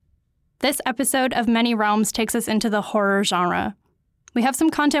This episode of Many Realms takes us into the horror genre. We have some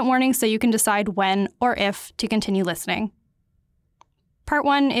content warnings so you can decide when or if to continue listening. Part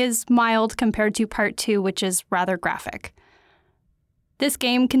 1 is mild compared to Part 2, which is rather graphic. This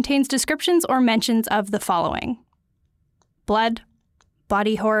game contains descriptions or mentions of the following: blood,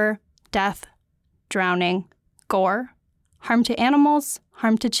 body horror, death, drowning, gore, harm to animals,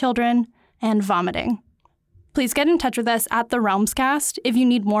 harm to children, and vomiting. Please get in touch with us at the Realmscast if you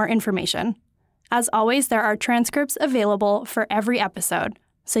need more information. As always, there are transcripts available for every episode,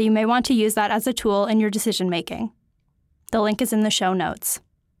 so you may want to use that as a tool in your decision-making. The link is in the show notes.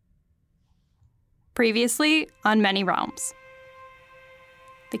 Previously on Many Realms.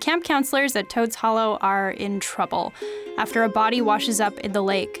 The camp counselors at Toad's Hollow are in trouble. After a body washes up in the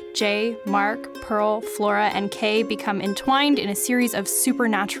lake, Jay, Mark, Pearl, Flora, and Kay become entwined in a series of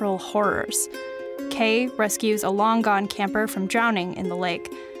supernatural horrors. Kay rescues a long-gone camper from drowning in the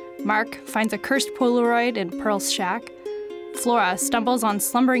lake. Mark finds a cursed Polaroid in Pearl's shack. Flora stumbles on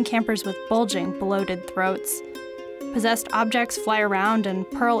slumbering campers with bulging, bloated throats. Possessed objects fly around, and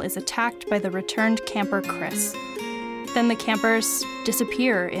Pearl is attacked by the returned camper Chris. Then the campers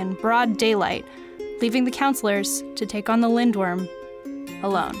disappear in broad daylight, leaving the counselors to take on the Lindworm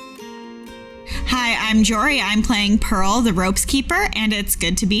alone. Hi, I'm Jory. I'm playing Pearl, the ropes keeper, and it's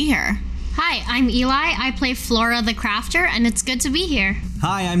good to be here. Hi, I'm Eli. I play Flora the Crafter, and it's good to be here.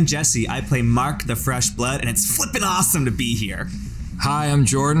 Hi, I'm Jesse. I play Mark the Fresh Blood, and it's flippin' awesome to be here. Hi, I'm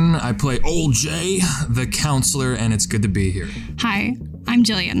Jordan. I play Old Jay, the Counselor, and it's good to be here. Hi, I'm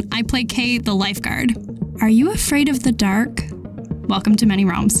Jillian. I play Kay, the Lifeguard. Are you afraid of the dark? Welcome to Many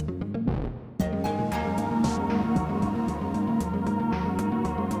Realms.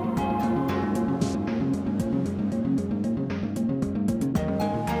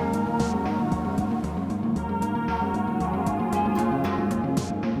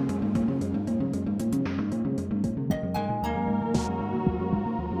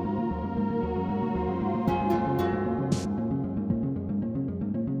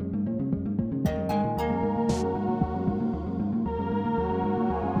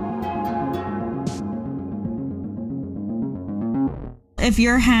 If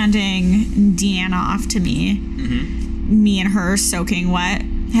you're handing Deanna off to me, me and her soaking wet,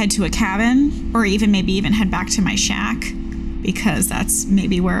 head to a cabin, or maybe even head back to my shack, because that's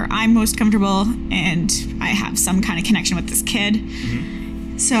maybe where I'm most comfortable and I have some kind of connection with this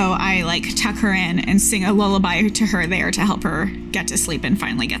kid. So I tuck her in and sing a lullaby to her there to help her get to sleep and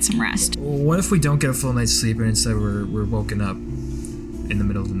finally get some rest. What if we don't get a full night's sleep and instead we're woken up in the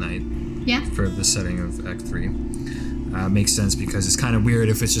middle of the night? Yeah. For the setting of Act 3. Makes sense because it's kind of weird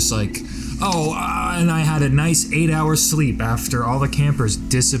if it's just and I had a nice 8-hour sleep after all the campers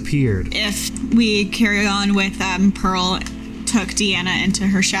disappeared. If we carry on with Pearl took Deanna into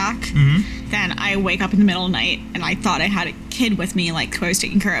her shack, then I wake up in the middle of the night and I thought I had a kid with me, who I was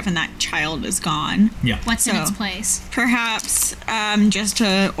taking care of, and that child is gone. Yeah. What's in its place? Perhaps just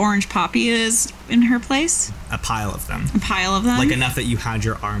a orange poppy is in her place. A pile of them. A pile of them. Like enough that you had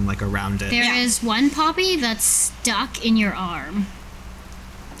your arm around it. There is one poppy that's stuck in your arm.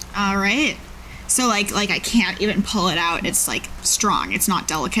 All right. So I can't even pull it out. It's strong. It's not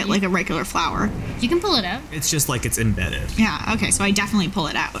delicate like a regular flower. You can pull it out. It's just it's embedded. Yeah, okay, so I definitely pull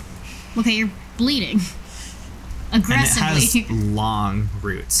it out. Okay, you're bleeding. Aggressively. And it has long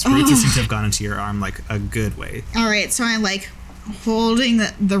roots. Roots that seem to have gone into your arm a good way. All right, so I'm holding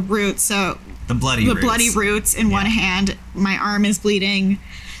the roots, so the bloody roots in one hand. My arm is bleeding.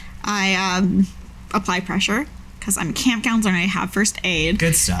 I apply pressure because I'm a camp counselor and I have first aid.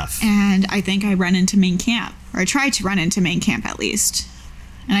 Good stuff. And I think I run into main camp, or I try to run into main camp at least.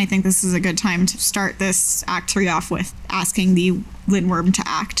 And I think this is a good time to start this Act 3 off with asking the Lindworm to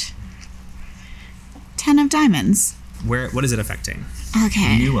act. 10 of diamonds. What is it affecting?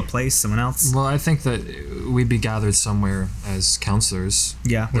 Okay. You, a place, someone else? Well, I think that we'd be gathered somewhere as counselors.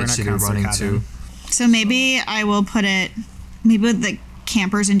 Yeah, we're in a counselor cabin. So maybe I will put it, with the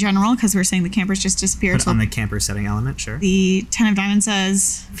campers in general, because we're saying the campers just disappeared. Put on the camper setting element, sure. The 10 of diamonds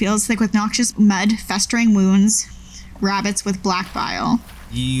says, feels thick with noxious mud, festering wounds, rabbits with black bile.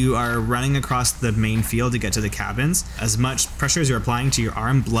 You are running across the main field to get to the cabins. As much pressure as you're applying to your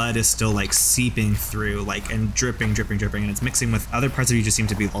arm, blood is still seeping through, and dripping, and it's mixing with other parts of you just seem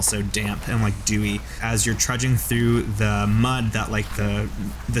to be also damp and dewy. As you're trudging through the mud that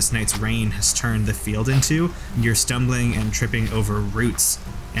this night's rain has turned the field into, you're stumbling and tripping over roots.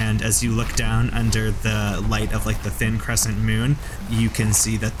 And as you look down under the light of the thin crescent moon, you can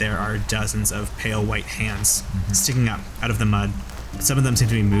see that there are dozens of pale white hands sticking up out of the mud. Some of them seem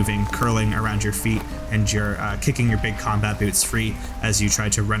to be moving, curling around your feet, and you're kicking your big combat boots free as you try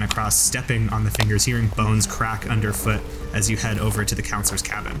to run across, stepping on the fingers, hearing bones crack underfoot as you head over to the counselor's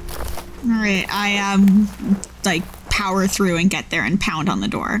cabin. All right, I like power through and get there and pound on the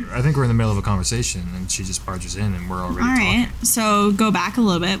door. I think we're in the middle of a conversation, and she just barges in, and we're already All right, talking. so go back a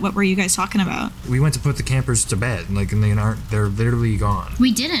little bit. What were you guys talking about? We went to put the campers to bed, like, and they're literally gone.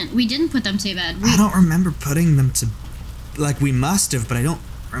 We didn't put them to bed. I don't remember putting them to... Like, we must have, but I don't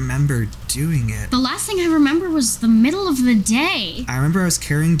remember doing it. The last thing I remember was the middle of the day. I remember I was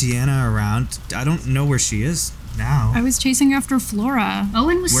carrying Deanna around. I don't know where she is now. I was chasing after Flora.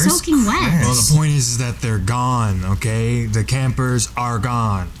 Owen was Where's soaking wet. Chris? Well, the point is that they're gone, okay? The campers are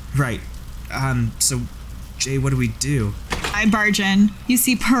gone. Right. So, Jay, what do we do? I barge in. You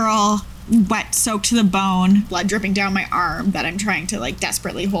see Pearl, wet, soaked to the bone, blood dripping down my arm that I'm trying to like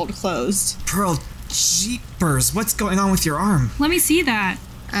desperately hold closed. Pearl, jeepers, what's going on with your arm? Let me see that.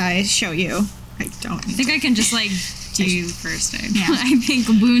 I show you. I don't. I think I can just like do first aid. Yeah. I think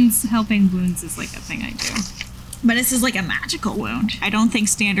helping wounds is like a thing I do. But this is like a magical wound. I don't think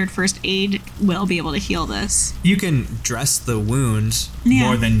standard first aid will be able to heal this. You can dress the wound Yeah.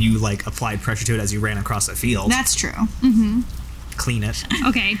 more than you, like, applied pressure to it as you ran across a field. That's true. Clean it.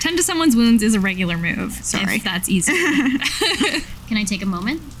 Okay, tend to someone's wounds is a regular move. Sorry. If that's easy. Can I take a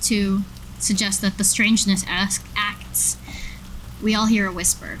moment to suggest that the strangeness acts? We all hear a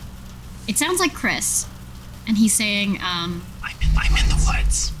whisper. It sounds like Chris, and he's saying, I'm in the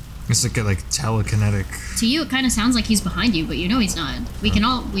woods. It's like telekinetic. to you it kind of sounds like he's behind you, but you know he's not.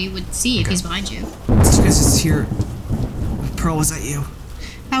 We would see if Okay. he's behind you. Did you guys just hear... Pearl, was that you?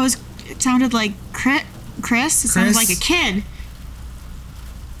 It sounded like Chris. It sounded Chris? like a kid.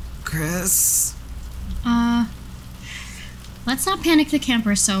 Chris? Let's not panic the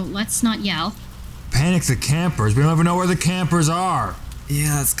camper, so let's not yell. Panic the campers. We don't even know where the campers are.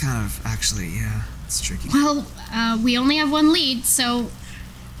 Yeah, that's kind of... Actually, yeah. It's tricky. Well, we only have one lead, so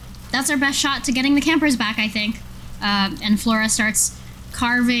that's our best shot to getting the campers back, I think. And Flora starts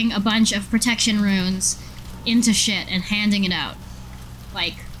carving a bunch of protection runes into shit and handing it out.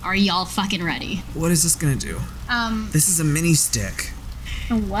 Like, are y'all fucking ready? What is this gonna do? This is a mini stick.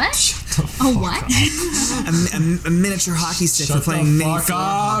 A what? A what? A miniature hockey stick for playing mini fuck floor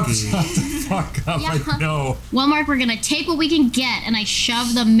up. hockey. Shut the fuck up. Yeah. I know. Well, Mark, we're gonna take what we can get, and I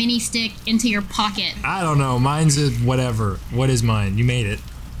shove the mini stick into your pocket. I don't know. Mine's a whatever. What is mine? You made it.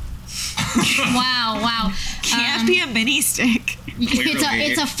 Wow. Can't be a mini stick.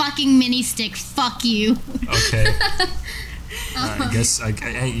 It's a fucking mini stick. Fuck you. Okay. I guess,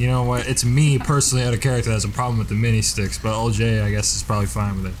 you know what? It's me personally out of character that has a problem with the mini sticks, but old Jay, I guess, is probably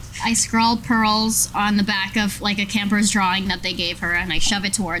fine with it. I scrawl pearls on the back of like a camper's drawing that they gave her, and I shove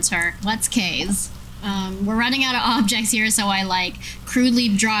it towards her. Let's K's. We're running out of objects here, so I like crudely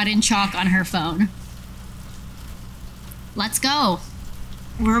draw it in chalk on her phone. Let's go.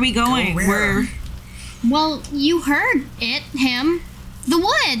 Where are we going? Go where? Well, you heard it, him. The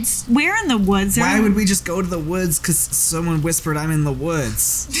woods. We're in the woods. Why would we just go to the woods? Because someone whispered I'm in the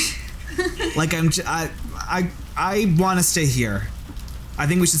woods. Like I want to stay here. I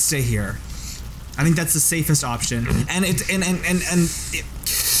think we should stay here. I think that's the safest option. And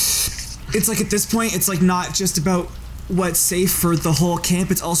it's like at this point, it's like not just about what's safe for the whole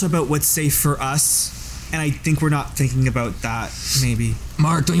camp. It's also about what's safe for us. And I think we're not thinking about that. Maybe.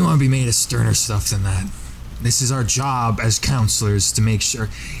 Mark, don't you want to be made of sterner stuff than that? This is our job as counselors to make sure.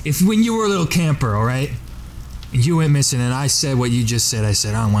 If when you were a little camper, all right, and you went missing, and I said what you just said, I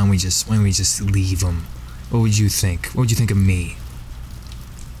said, oh, why don't we just leave them? What would you think? What would you think of me?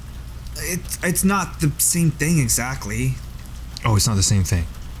 It's not the same thing exactly. Oh, it's not the same thing.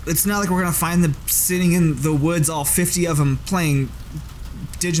 It's not like we're gonna find them sitting in the woods, all 50 of them playing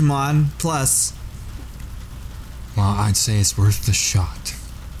Digimon Plus. Well, I'd say it's worth the shot.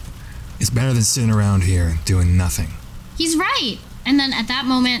 It's better than sitting around here doing nothing. He's right. And then at that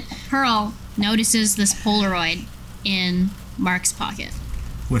moment, Pearl notices this Polaroid in Mark's pocket.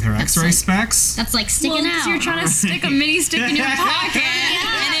 With her That's X-ray like- specs? That's like sticking out. You're trying to stick a mini stick in your pocket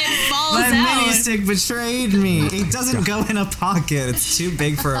and it falls My mini out. stick betrayed me. It doesn't go in a pocket. It's too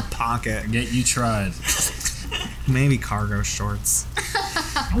big for a pocket. Yet you tried. Maybe cargo shorts.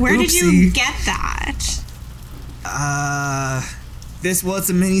 Where did you Oopsie. get that? It's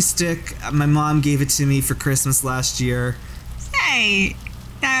a mini stick. My mom gave it to me for Christmas last year. Hey,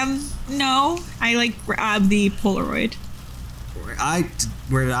 no. I like grab the Polaroid.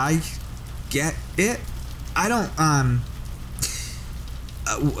 Where did I get it? I don't,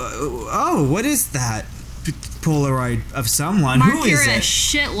 what is that? Polaroid of someone. Mark, Who you're is a it?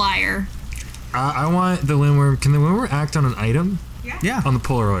 shit liar. I want the Lindworm. Can the Lindworm act on an item? Yeah. on the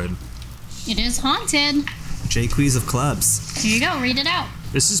Polaroid. It is haunted. Jaques of clubs. Here you go. Read it out.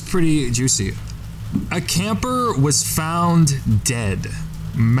 This is pretty juicy. A camper was found dead,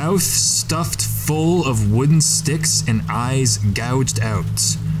 mouth stuffed full of wooden sticks and eyes gouged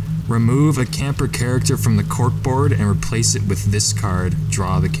out. Remove a camper character from the corkboard and replace it with this card.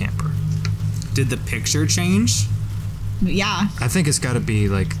 Draw the camper. Did the picture change? Yeah. I think it's got to be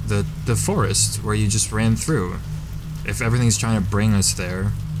like the forest where you just ran through. If everything's trying to bring us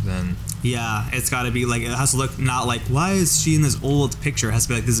there, then Yeah, it's got to be like, it has to look not like, why is she in this old picture? It has to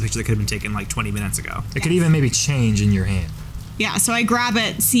be like, this is a picture that could have been taken like 20 minutes ago. it could even maybe change in your hand. Yeah, so I grab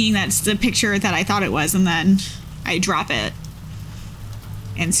it, seeing that's the picture that I thought it was, and then I drop it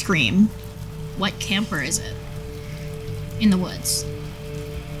and scream. What camper is it? In the woods.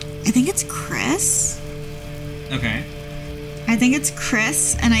 I think it's Chris. Okay. I think it's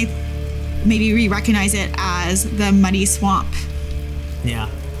Chris, and I maybe recognize it as the Muddy Swamp, Yeah.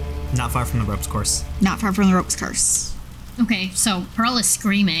 Not far from the ropes course. not far from the Ropes Curse. Okay, so Pearl is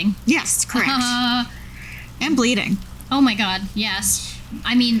screaming. Yes, correct. And bleeding. Oh my god, yes.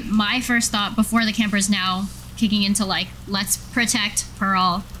 I mean, my first thought before the camper's now kicking into like, let's protect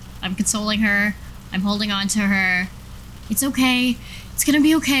Pearl. I'm consoling her. I'm holding on to her. It's okay. It's gonna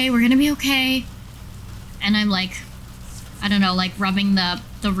be okay. We're gonna be okay. And I'm like, I don't know, like rubbing the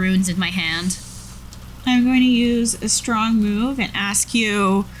runes in my hand. I'm going to use a strong move and ask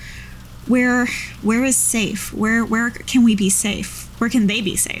you, where is safe? Where can we be safe? Where can they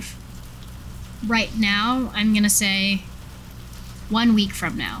be safe? Right now, I'm gonna say 1 week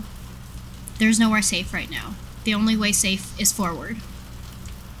from now. There's nowhere safe right now. The only way safe is forward.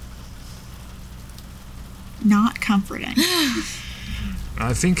 Not comforting.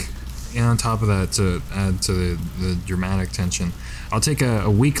 I think, on top of that, to add to the dramatic tension, I'll take a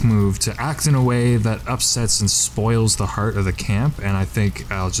weak move to act in a way that upsets and spoils the heart of the camp, and I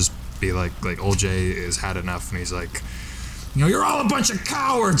think I'll just be like old Jay has had enough, and he's like, you're all a bunch of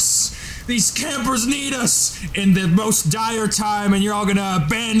cowards! These campers need us in the most dire time, and you're all gonna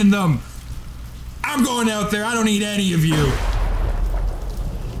abandon them! I'm going out there, I don't need any of you!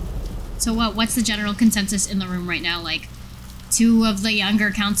 So what's the general consensus in the room right now? Like, 2 of the younger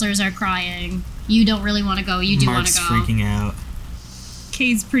counselors are crying. You don't really want to go. You do want Mark's to go. freaking out.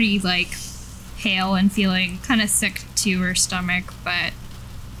 Kay's pretty, like, pale and feeling kind of sick to her stomach, but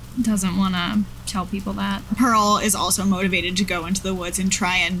doesn't want to tell people that. Pearl is also motivated to go into the woods and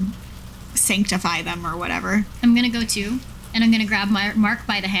try and sanctify them or whatever. I'm going to go too, and I'm going to grab Mark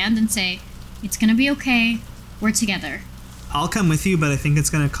by the hand and say, it's going to be okay. We're together. I'll come with you, but I think it's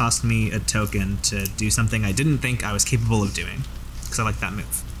going to cost me a token to do something I didn't think I was capable of doing. Because I like that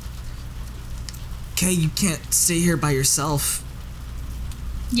move. Okay, you can't stay here by yourself.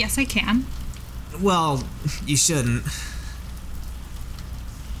 Yes, I can. Well, you shouldn't.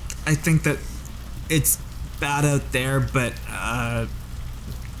 I think that it's bad out there, but I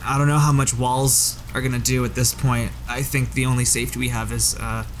don't know how much walls are going to do at this point. I think the only safety we have is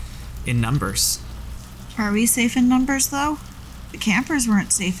in numbers. Are we safe in numbers, though? The campers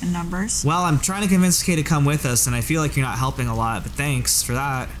weren't safe in numbers. Well, I'm trying to convince Kay to come with us, and I feel like you're not helping a lot, but thanks for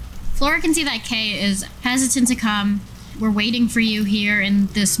that. Flora can see that Kay is hesitant to come. We're waiting for you here in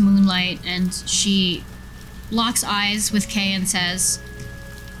this moonlight, and she locks eyes with Kay and says,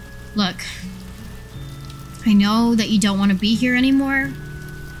 look, I know that you don't want to be here anymore,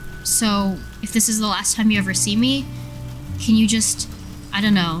 so if this is the last time you ever see me, can you just, I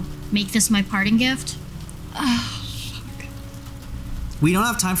don't know, make this my parting gift? We don't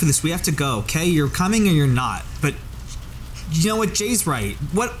have time for this. We have to go, okay? You're coming or you're not. But you know what? Jay's right.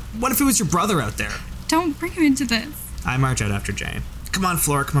 What if it was your brother out there? Don't bring him into this. I march out after Jay. Come on,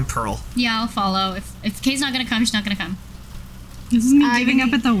 Flora. Come on, Pearl. Yeah, I'll follow. If Kay's not gonna come, she's not gonna come. This is me I'm giving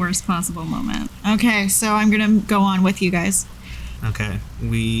gonna- up at the worst possible moment. Okay, so I'm gonna go on with you guys. Okay.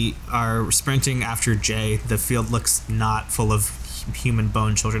 We are sprinting after Jay. The field looks not full of human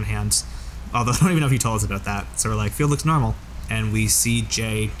bone children hands. Although I don't even know if you told us about that. So we're like, field looks normal. And we see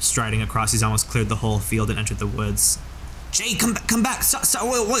Jay striding across. He's almost cleared the whole field and entered the woods. Jay, come back.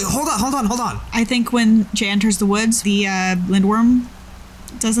 Wait, hold on. I think when Jay enters the woods, the lindworm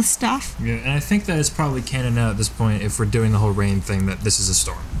does the stuff. Yeah, and I think that it's probably canon out at this point, if we're doing the whole rain thing, that this is a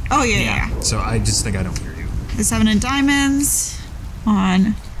storm. Oh, yeah. So I just think I don't hear you. The 7 of diamonds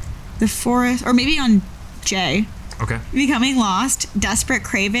on the forest, or maybe on Jay. Okay. Becoming lost, desperate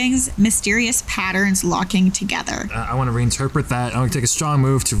cravings, mysterious patterns locking together. I want to reinterpret that. I want to take a strong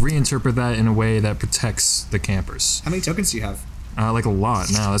move to reinterpret that in a way that protects the campers. How many tokens do you have? Like a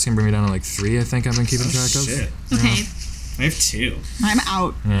lot now. That's going to bring me down to like 3, I think I've been keeping track of. Okay. I have 2. I'm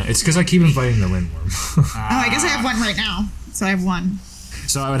out. Yeah, it's because I keep inviting the lindworm. Oh, I guess I have 1 right now. So I have 1.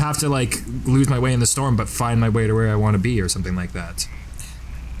 So I would have to like lose my way in the storm, but find my way to where I want to be, or something like that.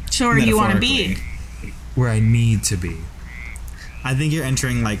 So where do you want to be? Where I need to be. I think you're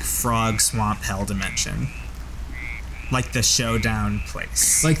entering like Frog Swamp Hell Dimension. Like the showdown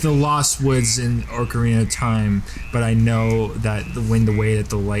place. Like the Lost Woods in Ocarina of Time, but I know that the way that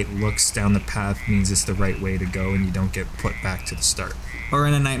the light looks down the path means it's the right way to go, and you don't get put back to the start. Or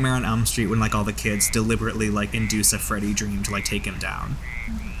in A Nightmare on Elm Street when like all the kids deliberately like induce a Freddy dream to like take him down.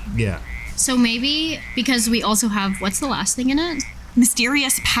 Yeah. So maybe because we also have, what's the last thing in it?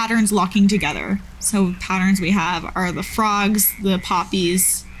 Mysterious patterns locking together. So patterns we have are the frogs, the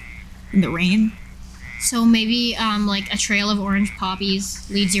poppies, and the rain. So maybe like a trail of orange poppies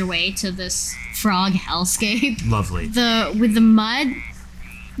leads your way to this frog hellscape. Lovely. With the mud,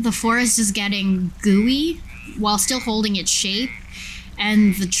 the forest is getting gooey while still holding its shape,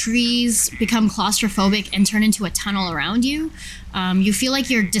 and the trees become claustrophobic and turn into a tunnel around you. You feel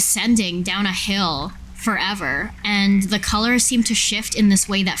like you're descending down a hill forever, and the colors seem to shift in this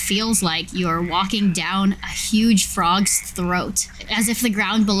way that feels like you're walking down a huge frog's throat, as if the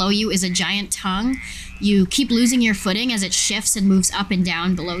ground below you is a giant tongue. You keep losing your footing as it shifts and moves up and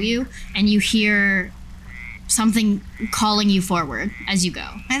down below you, and you hear something calling you forward as you go.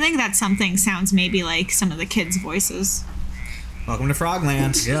 I think that something sounds maybe like some of the kids' voices. Welcome to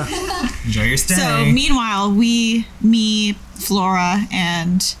Frogland. Yeah. Enjoy your stay. So meanwhile, me, Flora,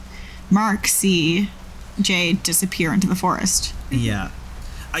 and Mark see Jay disappear into the forest. Yeah.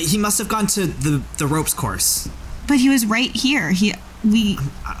 He must have gone to the ropes course. But he was right here.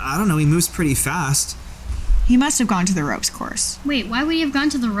 I don't know, he moves pretty fast. He must have gone to the ropes course. Wait, why would he have gone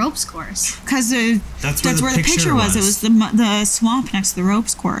to the ropes course? Because That's where the picture was. It was the swamp next to the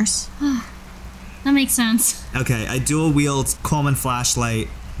ropes course. That makes sense. Okay, I dual wield Coleman flashlight,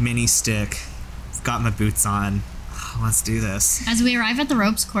 mini stick, got my boots on. Let's do this. As we arrive at the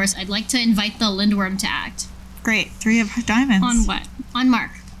ropes course, I'd like to invite the Lindworm to act. Great. 3 of diamonds. On what? On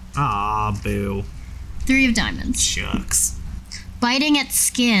Mark. Ah, boo. 3 of diamonds. Shucks. Biting at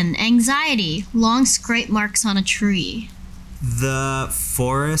skin, anxiety, long scrape marks on a tree. The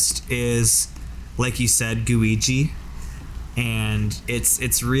forest is, like you said, gooey, and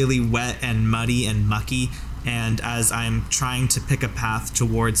it's really wet and muddy and mucky. And as I'm trying to pick a path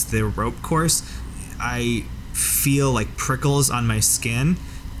towards the rope course, I feel like prickles on my skin,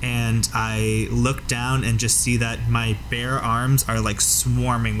 and I look down and just see that my bare arms are like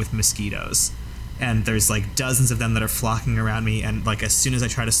swarming with mosquitoes. And there's like dozens of them that are flocking around me, and like as soon as I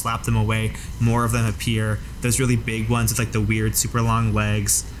try to slap them away, more of them appear. Those really big ones with like the weird super long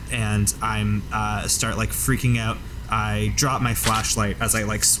legs, and I'm start like freaking out. I drop my flashlight as I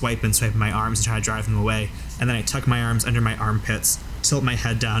like swipe my arms and try to drive them away, and then I tuck my arms under my armpits, tilt my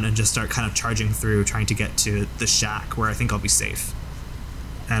head down, and just start kind of charging through, trying to get to the shack where I think I'll be safe.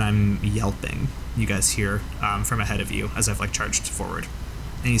 And I'm yelping. You guys hear from ahead of you as I've like charged forward.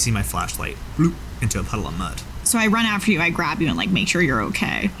 And you see my flashlight bloop into a puddle of mud. So I run after you, I grab you and like make sure you're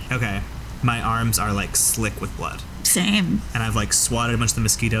okay. Okay. My arms are like slick with blood. Same. And I've like swatted a bunch of the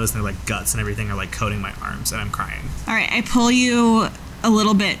mosquitoes, and their like guts and everything are like coating my arms, and I'm crying. All right, I pull you a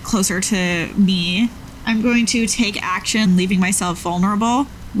little bit closer to me. I'm going to take action, leaving myself vulnerable,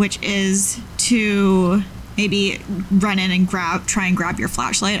 which is to maybe run in and try and grab your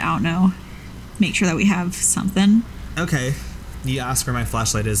flashlight. I don't know. Make sure that we have something. Okay. You ask where my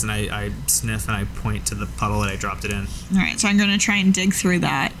flashlight is, and I sniff and I point to the puddle that I dropped it in. All right, so I'm going to try and dig through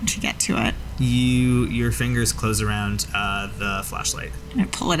that to get to it. Your fingers close around the flashlight. And I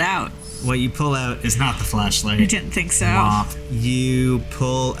pull it out. What you pull out is not the flashlight. I didn't think so. Womp. You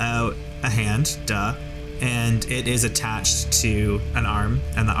pull out a hand, and it is attached to an arm,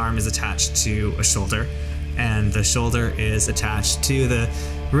 and the arm is attached to a shoulder, and the shoulder is attached to the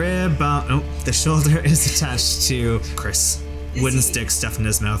rib bone. Oh, the shoulder is attached to Chris. Wooden stick stuffed in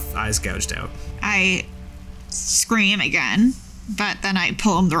his mouth, eyes gouged out. I scream again, but then I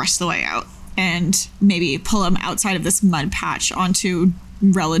pull him the rest of the way out and maybe pull him outside of this mud patch onto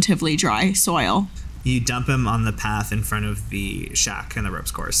relatively dry soil. You dump him on the path in front of the shack and the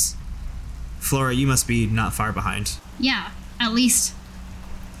ropes course. Flora, you must be not far behind. Yeah, at least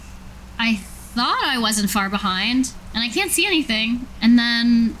I thought I wasn't far behind, and I can't see anything. And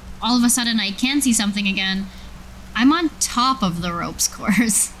then all of a sudden I can see something again. I'm on top of the ropes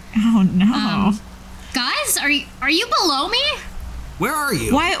course. Oh no. Guys, are you below me? Where are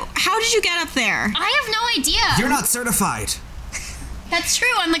you? Why? How did you get up there? I have no idea. You're not certified. That's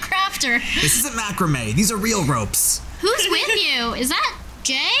true, I'm the crafter. This isn't macrame. These are real ropes. Who's with you? Is that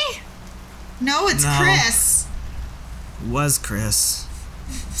Jay? No, it's No. Chris. Was Chris.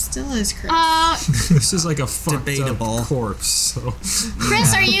 Still is Chris. This is like a fucked Debatable. up corpse. So.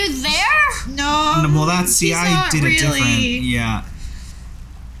 Chris, are you there? No. Well, that's he's I not did it really. different. Yeah.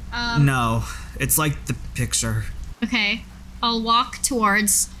 No, it's like the picture. Okay, I'll walk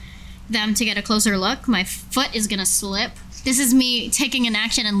towards them to get a closer look. My foot is gonna slip. This is me taking an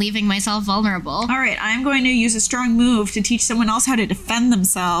action and leaving myself vulnerable. All right, I'm going to use a strong move to teach someone else how to defend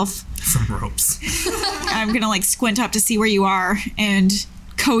themselves. From ropes. I'm going to like squint up to see where you are and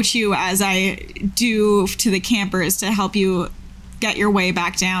coach you as I do to the campers to help you get your way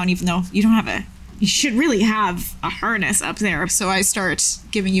back down, even though you don't have you should really have a harness up there. So I start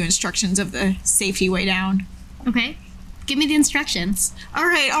giving you instructions of the safety way down. Okay, give me the instructions. All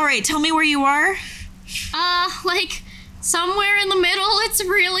right. Tell me where you are. Like somewhere in the middle. It's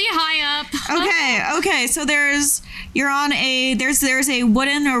really high up. Okay. So there's a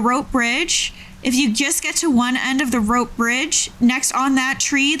wooden or rope bridge. If you just get to one end of the rope bridge, next on that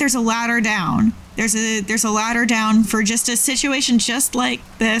tree, there's a ladder down. There's a ladder down for just a situation just like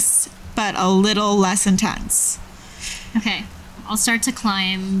this, but a little less intense. Okay, I'll start to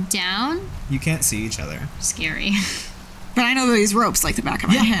climb down. You can't see each other. Scary. But I know these ropes like the back of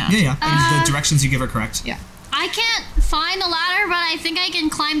my hand. Yeah. And the directions you give are correct. Yeah. I can't find the ladder, but I think I can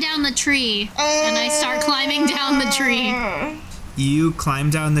climb down the tree. And I start climbing down the tree. You climb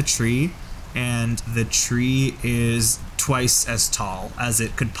down the tree, and the tree is twice as tall as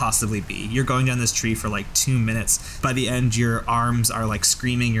it could possibly be. You're going down this tree for like 2 minutes. By the end, your arms are like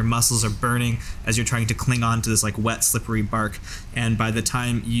screaming, your muscles are burning as you're trying to cling on to this like wet, slippery bark. And by the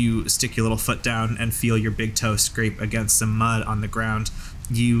time you stick your little foot down and feel your big toe scrape against some mud on the ground,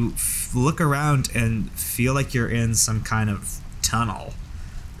 you look around and feel like you're in some kind of tunnel.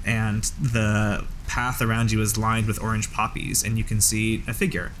 And the path around you is lined with orange poppies, and you can see a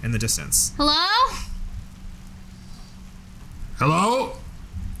figure in the distance. Hello? Hello?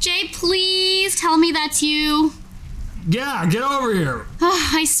 Jay, please tell me that's you. Yeah, get over here.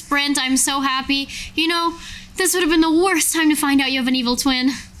 I sprint. I'm so happy. You know, this would have been the worst time to find out you have an evil twin.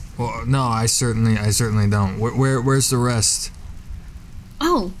 Well, no, I certainly don't. Where's the rest?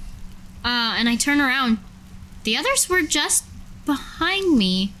 Oh. And I turn around. The others were just behind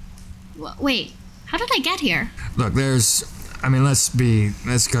me. Wait, how did I get here? Look, let's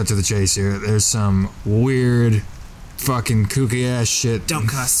cut to the chase here. There's some weird fucking kooky ass shit. Don't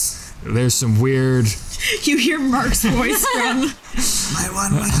cuss. There's some weird... You hear Mark's voice from... My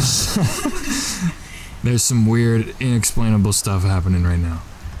one wish. There's some weird, inexplainable stuff happening right now.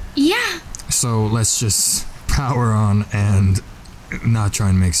 Yeah. So let's just power on and not try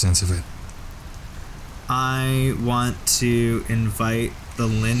and make sense of it. I want to invite the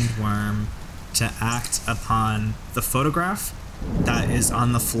Lindworm to act upon the photograph that is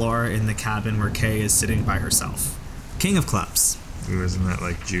on the floor in the cabin where Kay is sitting by herself. King of Clubs. Ooh, isn't that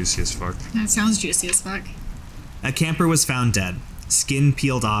like juicy as fuck? That sounds juicy as fuck. A camper was found dead, skin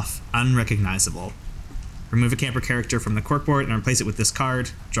peeled off, unrecognizable. Remove a camper character from the corkboard and replace it with this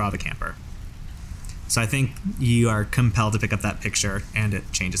card. Draw the camper. So I think you are compelled to pick up that picture, and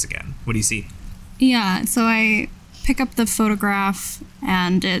it changes again. What do you see? Yeah, so I pick up the photograph,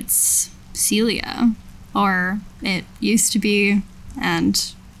 and it's Celia, or it used to be,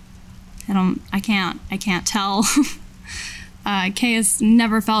 and I can't tell. Kay has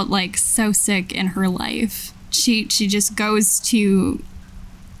never felt like so sick in her life. She just goes to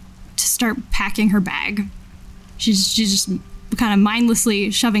start packing her bag. She's just kind of mindlessly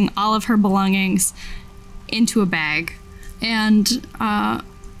shoving all of her belongings into a bag and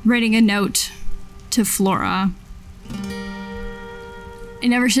writing a note to Flora. I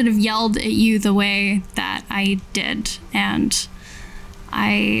never should have yelled at you the way that I did, and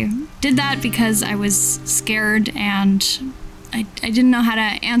I did that because I was scared and I didn't know how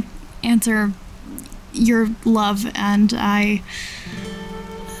to answer your love, and I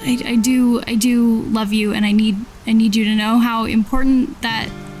do love you, and I need you to know how important that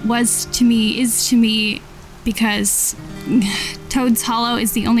is to me, because Toad's Hollow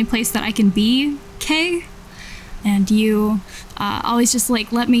is the only place that I can be, Kay, and you always just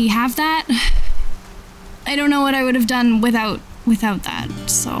like let me have that. I don't know what I would have done without that,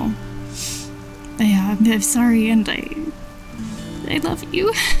 so I'm sorry, and I love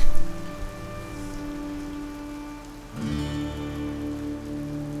you.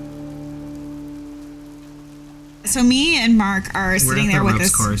 So me and Mark are sitting there with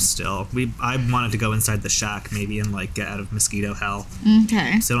this. We're at the ropes course still. I wanted to go inside the shack maybe and like get out of mosquito hell.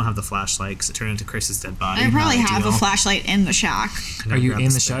 Okay. Still don't have the flashlight because it turned into Chris's dead body. I probably Not have a ideal. flashlight in the shack. I gotta Are you grab in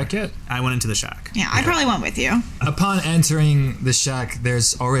the spare. shack yet? I went into the shack. Yeah, I probably went with you. Upon entering the shack,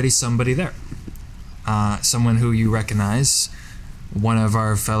 there's already somebody there. Someone who you recognize. one of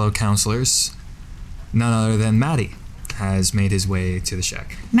our fellow counselors, none other than Matty, has made his way to the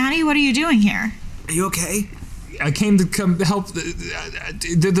shack. Maddie, what are you doing here? Are you okay? I came to come help.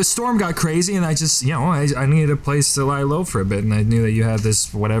 The storm got crazy, and I just, I needed a place to lie low for a bit, and I knew that you had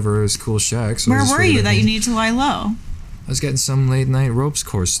this cool shack. So Where were you that you needed to lie low? I was getting some late night ropes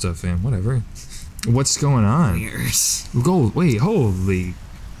course stuff in. Whatever. What's going on? Ears. Go. Wait. Holy.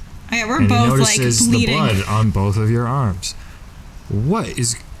 Okay, we're And he both notices the bleeding. blood on both of your arms. What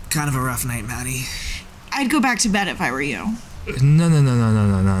is? Kind of a rough night, Maddie. I'd go back to bed if I were you. No.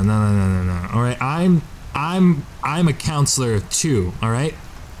 All right, I'm a counselor too. All right,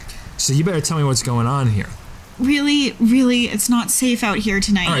 so you better tell me what's going on here. Really, it's not safe out here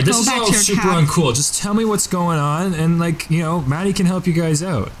tonight. All right, this go is back all to your super cabin. uncool. Just tell me what's going on, and Maddie can help you guys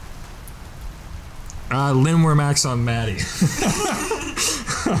out. Linworm acts on Maddie.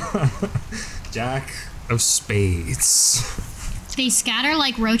 Jack of Spades. They scatter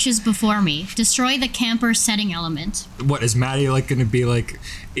like roaches before me. Destroy the camper setting element. What is Maddie gonna be like?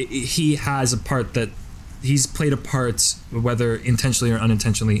 He has a part that he's played a part, whether intentionally or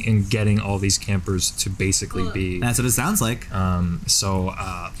unintentionally, in getting all these campers to basically be. That's what it sounds like.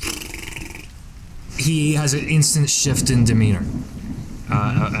 He has an instant shift in demeanor,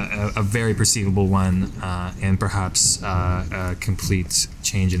 a very perceivable one, and perhaps a complete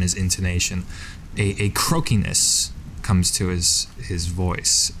change in his intonation. A croakiness comes to his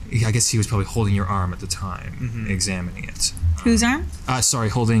voice. I guess he was probably holding your arm at the time, examining it. Whose arm?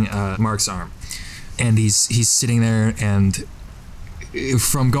 Holding Mark's arm. And he's sitting there, and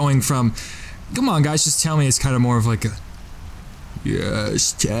come on guys, just tell me, it's kind of more of like a,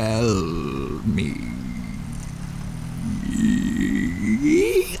 yes, tell me.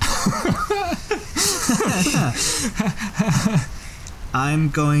 I'm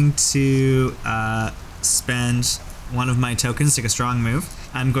going to spend one of my tokens, take a strong move.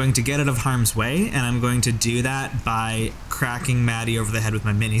 I'm going to get out of harm's way, and I'm going to do that by cracking Maddie over the head with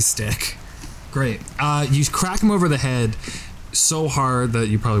my mini stick. Great. You crack him over the head so hard that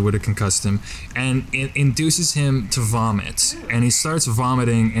you probably would have concussed him, and it induces him to vomit. And he starts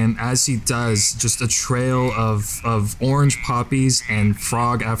vomiting, and as he does, just a trail of orange poppies and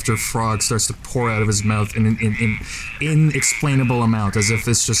frog after frog starts to pour out of his mouth in an inexplainable amount, as if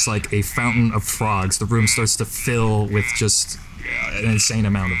it's just like a fountain of frogs. The room starts to fill with just an insane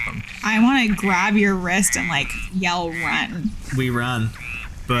amount of them. I want to grab your wrist and yell, run. We run.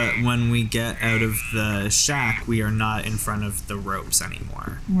 But when we get out of the shack, we are not in front of the ropes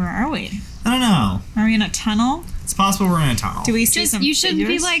anymore. Where are we? I don't know. Are we in a tunnel? It's possible we're in a tunnel. Do we see some You should be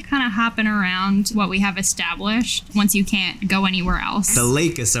figures? kind of hopping around what we have established once you can't go anywhere else. The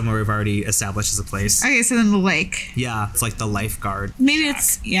lake is somewhere we've already established as a place. Okay, so then the lake. Yeah, it's like the lifeguard. Maybe shack.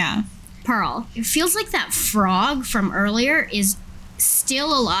 it's, yeah. Pearl, it feels like that frog from earlier is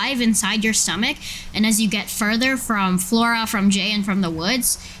still alive inside your stomach, and as you get further from Flora, from Jay, and from the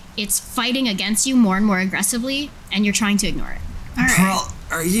woods, it's fighting against you more and more aggressively, and you're trying to ignore it. All right. Pearl,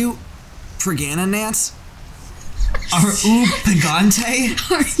 are you Pregana Nance? Are you Pagante?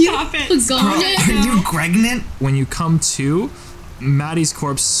 Are you Pearl, are you Gregnant? When you come to, Maddie's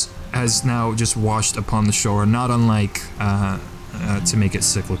corpse has now just washed upon the shore, not unlike, to make it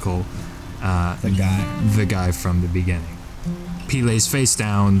cyclical, the guy from the beginning. He lays face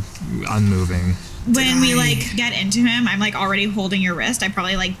down, unmoving. When we get into him, I'm already holding your wrist. I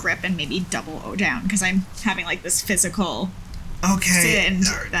probably grip and maybe double O down because I'm having this physical Okay. sit and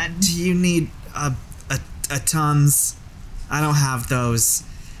then. Do you need a Tums? I don't have those.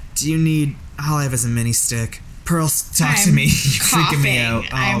 Do you need? All I have is a mini stick. Pearl, talk to me. You're freaking me out.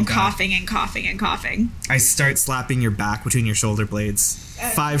 Oh, I'm God. coughing and coughing and coughing. I start slapping your back between your shoulder blades.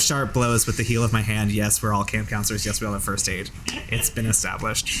 5 sharp blows with the heel of my hand. Yes, we're all camp counselors. Yes, we all have first aid. It's been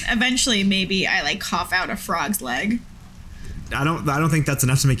established. Eventually, maybe I cough out a frog's leg. I don't think that's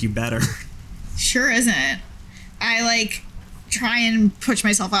enough to make you better. Sure isn't. I try and push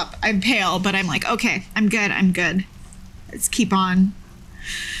myself up. I'm pale, but I'm okay, I'm good. Let's keep on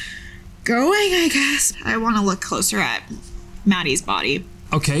going, I guess. I want to look closer at Maddie's body.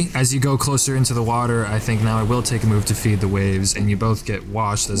 Okay, as you go closer into the water, I think now I will take a move to feed the waves, and you both get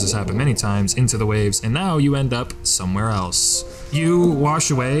washed, as has happened many times, into the waves, and now you end up somewhere else. You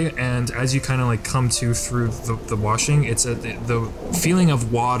wash away, and as you kind of come to through the washing, it's the feeling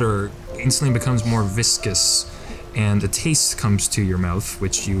of water instantly becomes more viscous, and a taste comes to your mouth,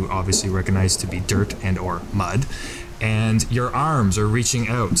 which you obviously recognize to be dirt and or mud, and your arms are reaching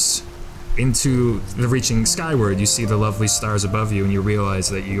out reaching skyward. You see the lovely stars above you, and you realize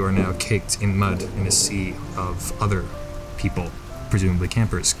that you are now caked in mud in a sea of other people, presumably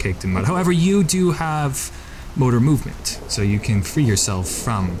campers, caked in mud. However, you do have motor movement, so you can free yourself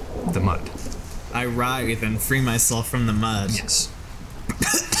from the mud. I writhe and free myself from the mud. Yes.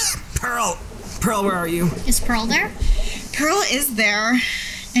 Pearl, where are you? Is Pearl there? Pearl is there,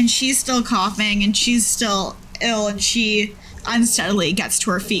 and she's still coughing, and she's still ill, and she unsteadily gets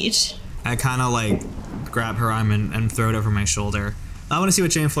to her feet. I kind of like grab her arm and throw it over my shoulder. I want to see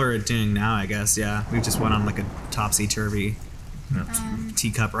what Jane and Flora are doing now, I guess. Yeah, we just went on like a topsy-turvy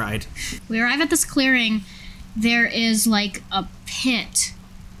teacup ride. We arrive at this clearing. There is like a pit,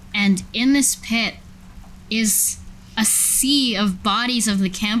 and in this pit is a sea of bodies of the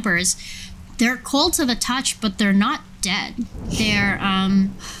campers. They're cold to the touch, but they're not dead. They're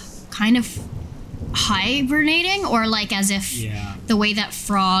kind of hibernating, or like as if the way that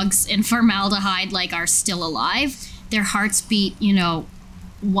frogs in formaldehyde like are still alive. Their hearts beat,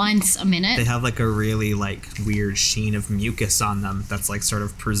 once a minute. They have like a really like weird sheen of mucus on them that's like sort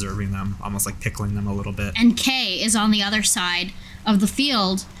of preserving them, almost like pickling them a little bit. And Kay is on the other side of the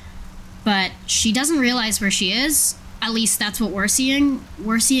field, but she doesn't realize where she is. At least that's what we're seeing.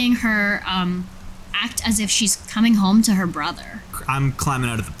 We're seeing her act as if she's coming home to her brother. I'm climbing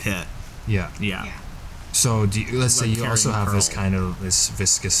out of the pit. Yeah. So let's say you also have this kind of this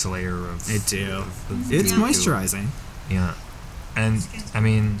viscous layer of. I do. It's moisturizing. Yeah. And I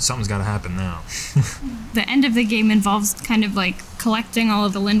mean, something's got to happen now. The end of the game involves kind of like collecting all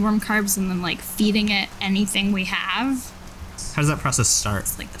of the lindworm carbs and then like feeding it anything we have. How does that process start?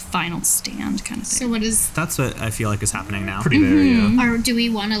 It's like the final stand kind of thing. So what is... That's what I feel like is happening now. Pretty there, yeah. Or do we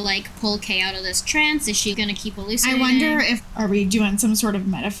want to like pull Kay out of this trance? Is she going to keep hallucinating? I wonder if... Are we doing some sort of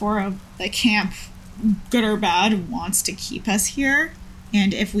metaphor of the camp, good or bad, wants to keep us here?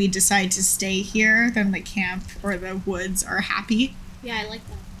 And if we decide to stay here, then the camp or the woods are happy? Yeah, I like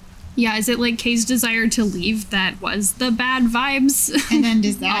that. Yeah, is it like Kay's desire to leave that was the bad vibes? And then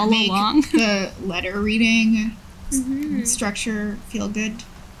does that all make along? the letter reading structure feel good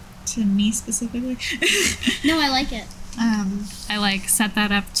to me specifically? No, I like it. I like set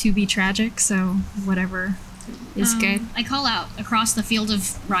that up to be tragic, so whatever is good. I call out across the field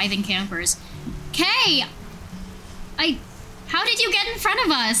of writhing campers, Kay! How did you get in front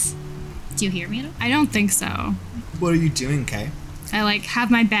of us? Do you hear me at all? I don't think so. What are you doing, Kay? I like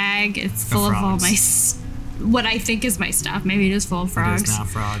have my bag. It's full of all my what I think is my stuff. Maybe it is full of frogs. It is now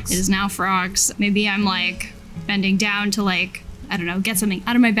frogs. It is now frogs. Maybe I'm like bending down to like, I don't know, get something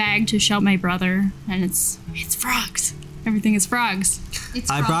out of my bag to shout my brother, and it's frogs. Everything is frogs.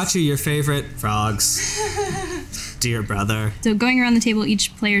 I brought you your favorite frogs, dear brother. So going around the table,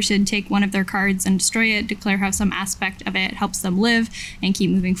 each player should take one of their cards and destroy it, declare how some aspect of it helps them live and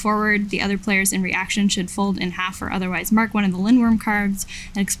keep moving forward. The other players in reaction should fold in half or otherwise mark one of the lindworm cards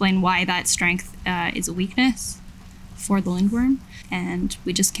and explain why that strength is a weakness for the lindworm. And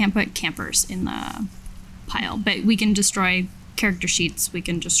we just can't put campers in the pile, but we can destroy character sheets. We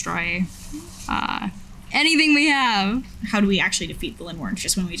can destroy anything we have. How do we actually defeat the lindworms?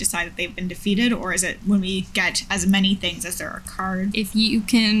 Just when we decide that they've been defeated, or is it when we get as many things as there are cards? If you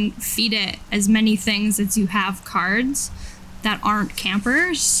can feed it as many things as you have cards that aren't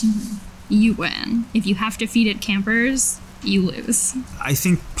campers, you win. If you have to feed it campers, you lose. I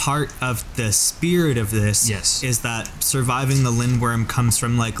think part of the spirit of this is that surviving the lindworm comes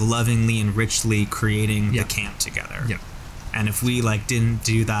from like lovingly and richly creating the camp together. Yeah. And if we like didn't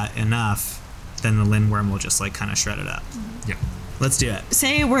do that enough, then the lindworm will just like kind of shred it up. Yeah. Let's do it.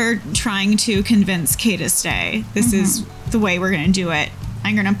 Say we're trying to convince Kay to stay. This is the way we're going to do it.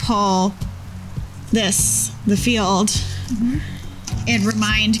 I'm going to pull the field, and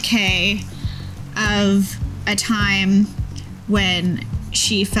remind Kay of a time when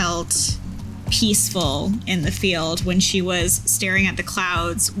she felt peaceful in the field, when she was staring at the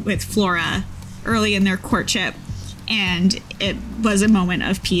clouds with Flora early in their courtship. And it was a moment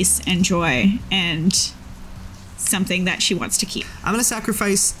of peace and joy and something that she wants to keep. I'm going to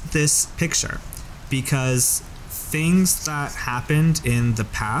sacrifice this picture because things that happened in the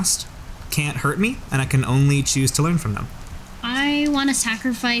past can't hurt me, and I can only choose to learn from them. I want to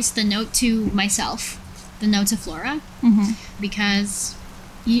sacrifice the note to myself, the note to Flora, because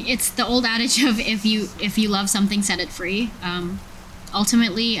it's the old adage of if you love something, set it free.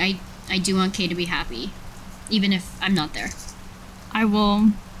 Ultimately, I do want Kay to be happy, even if I'm not there. I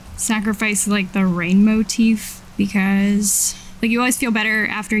will sacrifice like the rain motif because like you always feel better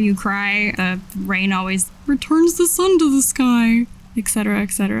after you cry. The rain always returns the sun to the sky, etc.,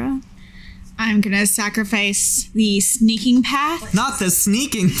 etc. I'm gonna sacrifice the sneaking path. Not the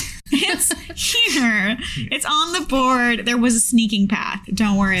sneaking. It's here. It's on the board. There was a sneaking path.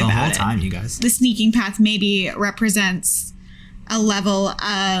 Don't worry about it. The whole time, you guys. The sneaking path maybe represents a level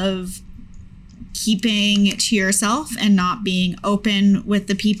of keeping to yourself and not being open with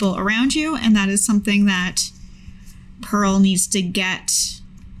the people around you. And that is something that Pearl needs to get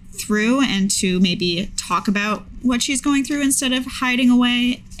through and to maybe talk about what she's going through instead of hiding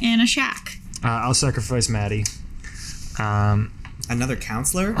away in a shack. I'll sacrifice Maddie. Another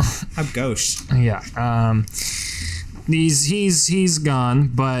counselor? How gauche. Yeah. He's gone,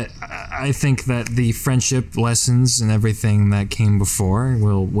 but I think that the friendship lessons and everything that came before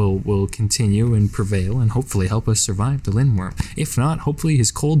will continue and prevail and hopefully help us survive the Lindworm. If not, hopefully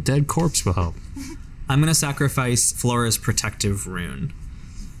his cold dead corpse will help. I'm going to sacrifice Flora's protective rune.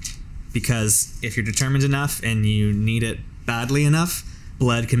 Because if you're determined enough and you need it badly enough,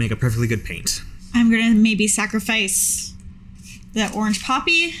 blood can make a perfectly good paint. I'm going to maybe sacrifice the orange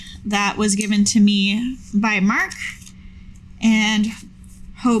poppy that was given to me by Mark, and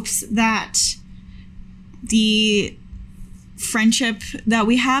hopes that the friendship that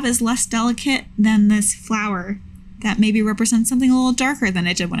we have is less delicate than this flower that maybe represents something a little darker than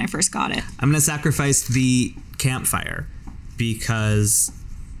it did when I first got it. I'm going to sacrifice the campfire because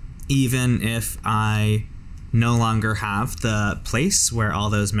even if I no longer have the place where all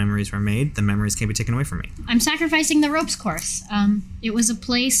those memories were made, the memories can't be taken away from me. I'm sacrificing the ropes course. It was a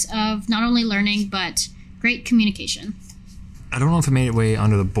place of not only learning, but great communication. I don't know if it made its way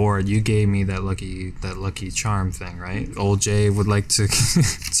onto the board. You gave me that lucky charm thing, right? Old Jay would like to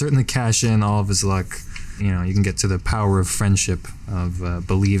certainly cash in all of his luck. You know, you can get to the power of friendship, of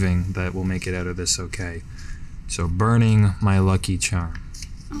believing that we'll make it out of this okay. So burning my lucky charm.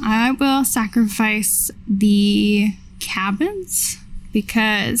 I will sacrifice the cabins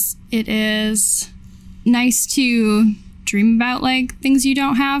because it is nice to dream about like things you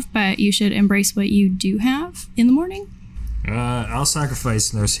don't have, but you should embrace what you do have in the morning. I'll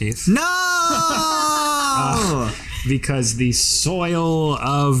sacrifice Nurse Heath. No! Because the soil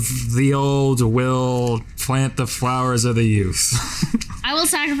of the old will plant the flowers of the youth. I will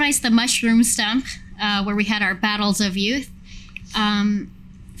sacrifice the mushroom stump where we had our battles of youth.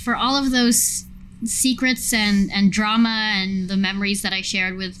 For all of those secrets and drama and the memories that I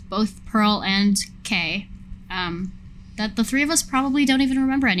shared with both Pearl and Kay, that the three of us probably don't even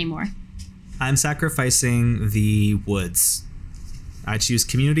remember anymore. I'm sacrificing the woods. I choose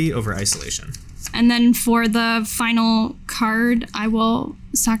community over isolation. And then for the final card, I will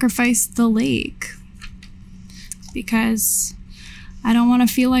sacrifice the lake because I don't want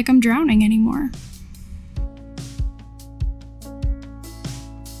to feel like I'm drowning anymore.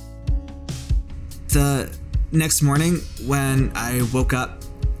 The next morning, when I woke up,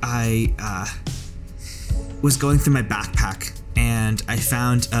 I was going through my backpack and I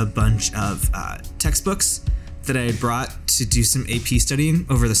found a bunch of textbooks that I had brought to do some AP studying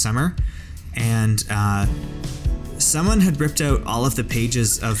over the summer. And someone had ripped out all of the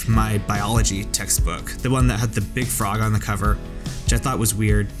pages of my biology textbook, the one that had the big frog on the cover, which I thought was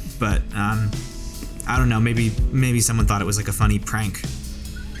weird, but I don't know, maybe someone thought it was like a funny prank.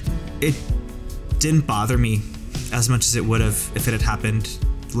 It didn't bother me as much as it would have if it had happened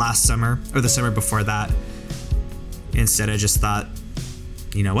last summer or the summer before that. Instead, I just thought,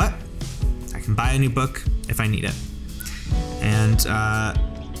 you know what? I can buy a new book if I need it. And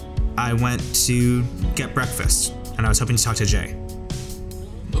I went to get breakfast, and I was hoping to talk to Jay.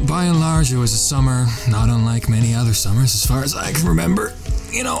 By and large, it was a summer not unlike many other summers as far as I can remember.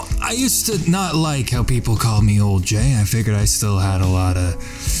 You know, I used to not like how people called me Old Jay. I figured I still had a lot of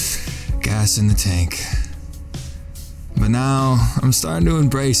gas in the tank. But now, I'm starting to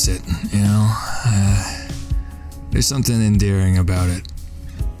embrace it, you know. There's something endearing about it.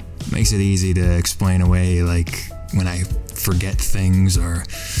 Makes it easy to explain away, like, when I forget things or...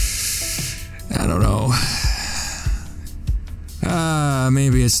 I don't know.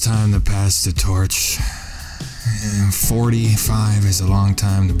 Maybe it's time to pass the torch. 45 is a long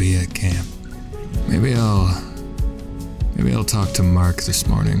time to be at camp. Maybe I'll talk to Mark this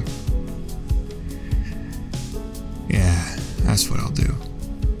morning. Yeah, that's what I'll do.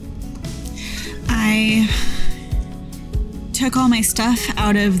 I took all my stuff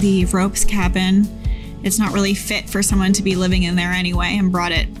out of the ropes cabin. It's not really fit for someone to be living in there anyway, and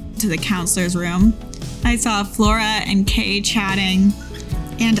brought it to the counselor's room. I saw Flora and Kay chatting,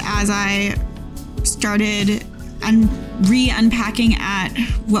 and as I started re-unpacking at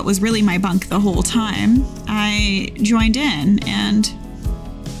what was really my bunk the whole time, I joined in, and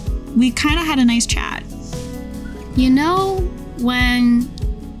we kind of had a nice chat. You know when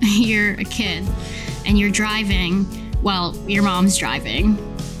you're a kid and you're driving, well, your mom's driving,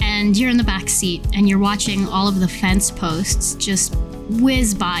 and you're in the back seat and you're watching all of the fence posts just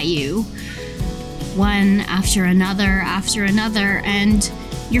whiz by you, one after another, and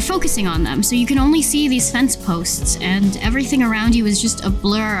you're focusing on them, so you can only see these fence posts, and everything around you is just a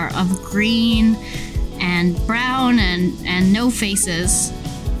blur of green and brown and no faces.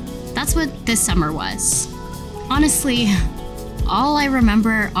 That's what this summer was. Honestly, all I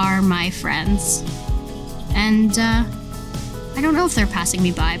remember are my friends. And I don't know if they're passing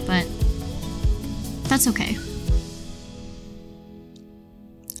me by, but that's okay.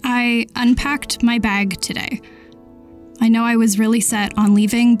 I unpacked my bag today. I know I was really set on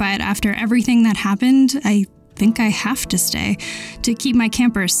leaving, but after everything that happened, I think I have to stay to keep my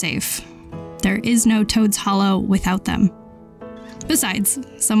campers safe. There is no Toad's Hollow without them. Besides,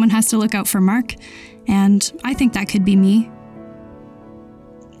 someone has to look out for Mark, and I think that could be me.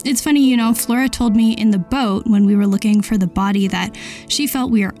 It's funny, Flora told me in the boat when we were looking for the body that she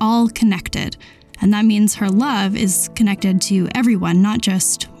felt we are all connected, and that means her love is connected to everyone, not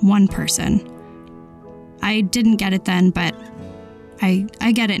just one person. I didn't get it then, but I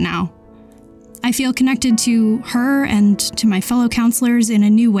get it now. I feel connected to her and to my fellow counselors in a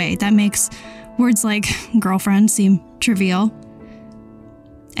new way that makes words like girlfriend seem trivial.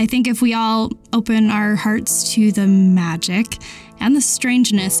 I think if we all open our hearts to the magic and the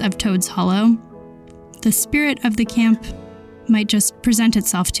strangeness of Toad's Hollow, the spirit of the camp might just present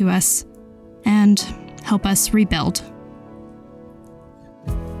itself to us and help us rebuild.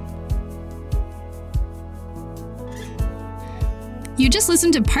 You just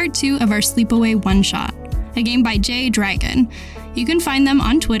listened to part 2 of our Sleepaway one-shot, a game by Jay Dragon. You can find them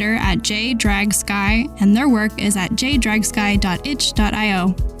on Twitter at jdragsky, and their work is at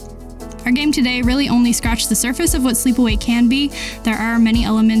jdragsky.itch.io. Our game today really only scratched the surface of what Sleepaway can be. There are many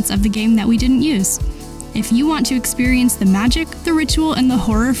elements of the game that we didn't use. If you want to experience the magic, the ritual, and the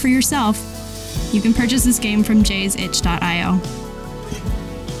horror for yourself, you can purchase this game from jaysitch.io.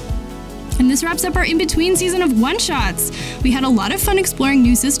 And this wraps up our in-between season of one-shots. We had a lot of fun exploring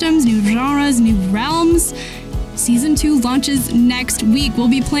new systems, new genres, new realms. Season 2 launches next week. We'll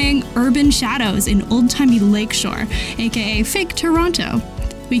be playing Urban Shadows in old-timey Lakeshore, aka fake Toronto.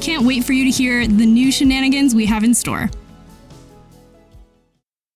 We can't wait for you to hear the new shenanigans we have in store.